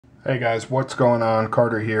Hey guys, what's going on?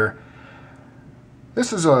 Carter here.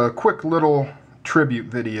 This is a quick little tribute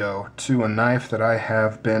video to a knife that I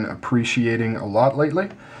have been appreciating a lot lately.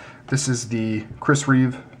 This is the Chris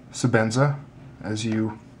Reeve Sebenza, as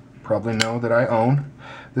you probably know that I own.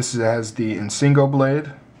 This has the Insingo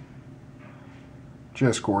blade.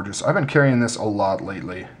 Just gorgeous. I've been carrying this a lot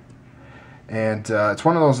lately. And it's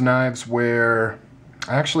one of those knives where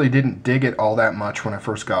I actually didn't dig it all that much when I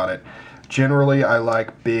first got it. Generally, I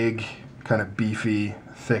like big, kind of beefy,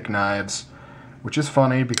 thick knives, which is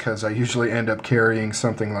funny because I usually end up carrying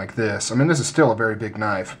something like this. I mean, this is still a very big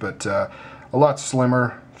knife, but a lot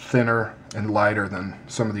slimmer, thinner, and lighter than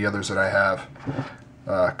some of the others that I have.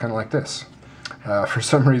 Kind of like this. For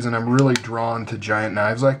some reason, I'm really drawn to giant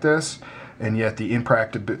knives like this, and yet the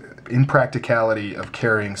impracticality of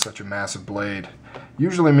carrying such a massive blade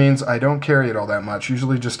usually means I don't carry it all that much,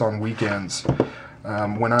 usually just on weekends.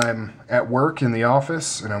 When I'm at work in the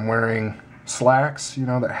office and I'm wearing slacks, you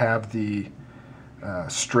know, that have the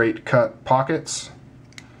straight cut pockets,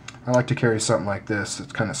 I like to carry something like this.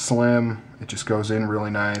 It's kind of slim, it just goes in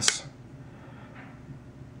really nice,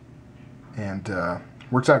 and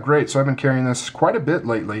works out great. So I've been carrying this quite a bit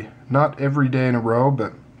lately. Not every day in a row,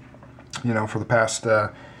 but you know, for the past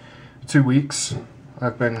 2 weeks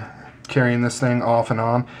I've been carrying this thing off and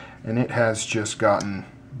on, and it has just gotten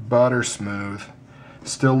butter smooth.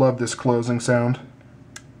 Still love this closing sound.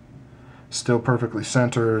 Still perfectly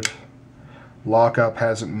centered. Lockup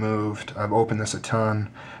hasn't moved. I've opened this a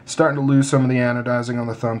ton. Starting to lose some of the anodizing on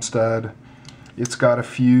the thumb stud. It's got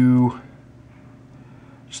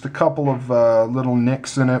just a couple of little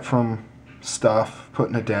nicks in it from stuff,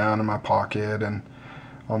 putting it down in my pocket and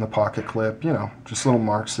on the pocket clip. You know, just little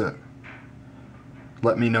marks that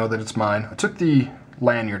let me know that it's mine. I took the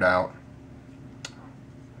lanyard out.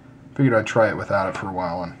 Figured I'd try it without it for a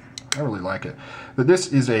while, and I really like it. But this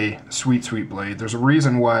is a sweet, sweet blade. There's a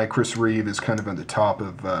reason why Chris Reeve is kind of at the top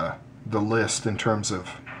of the list in terms of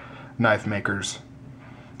knife makers.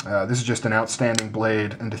 This is just an outstanding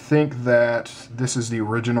blade, and to think that this is the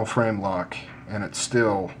original frame lock, and it's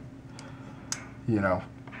still, you know,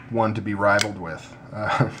 one to be rivaled with.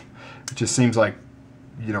 It just seems like,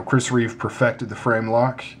 you know, Chris Reeve perfected the frame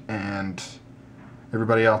lock, and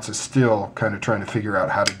everybody else is still kind of trying to figure out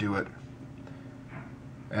how to do it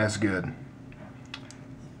as good.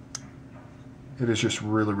 It is just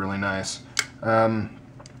really, really nice. Some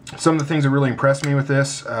of the things that really impressed me with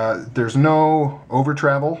this, there's no over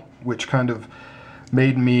travel, which kind of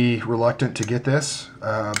made me reluctant to get this,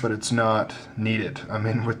 but it's not needed. I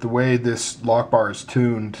mean, with the way this lock bar is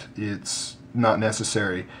tuned, it's not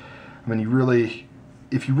necessary. I mean,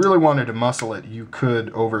 if you really wanted to muscle it, you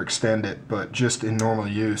could overextend it, but just in normal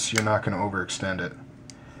use, you're not going to overextend it.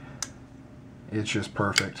 It's just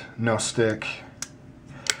perfect. No stick.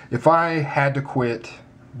 If I had to quit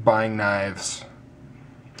buying knives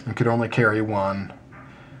and could only carry one,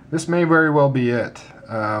 this may very well be it.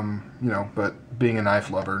 You know, but being a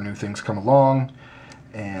knife lover, new things come along,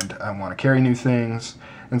 and I want to carry new things.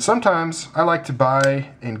 And sometimes I like to buy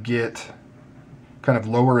and get kind of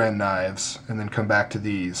lower end knives and then come back to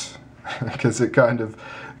these because it kind of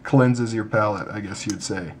cleanses your palate, I guess you'd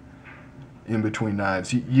say, in between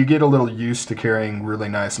knives. You get a little used to carrying really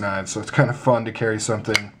nice knives, so it's kind of fun to carry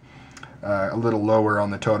something a little lower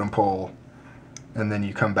on the totem pole, and then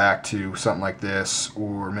you come back to something like this,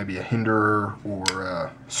 or maybe a Hinderer or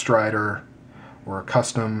a Strider or a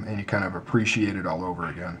Custom, and you kind of appreciate it all over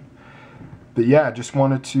again. But yeah, just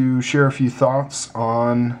wanted to share a few thoughts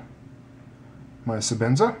on my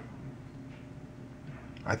Sebenza.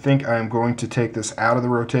 I think I'm going to take this out of the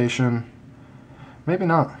rotation. Maybe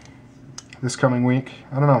not this coming week.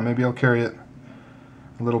 I don't know, maybe I'll carry it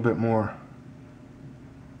a little bit more.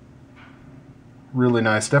 Really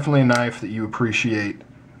nice. Definitely a knife that you appreciate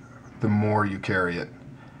the more you carry it.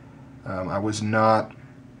 I was not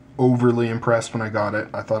overly impressed when I got it.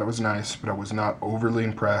 I thought it was nice, but I was not overly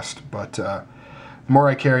impressed. But the more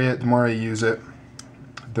I carry it, the more I use it,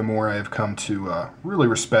 the more I have come to really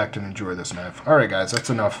respect and enjoy this knife. Alright guys, that's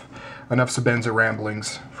enough Sebenza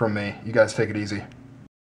ramblings from me. You guys take it easy.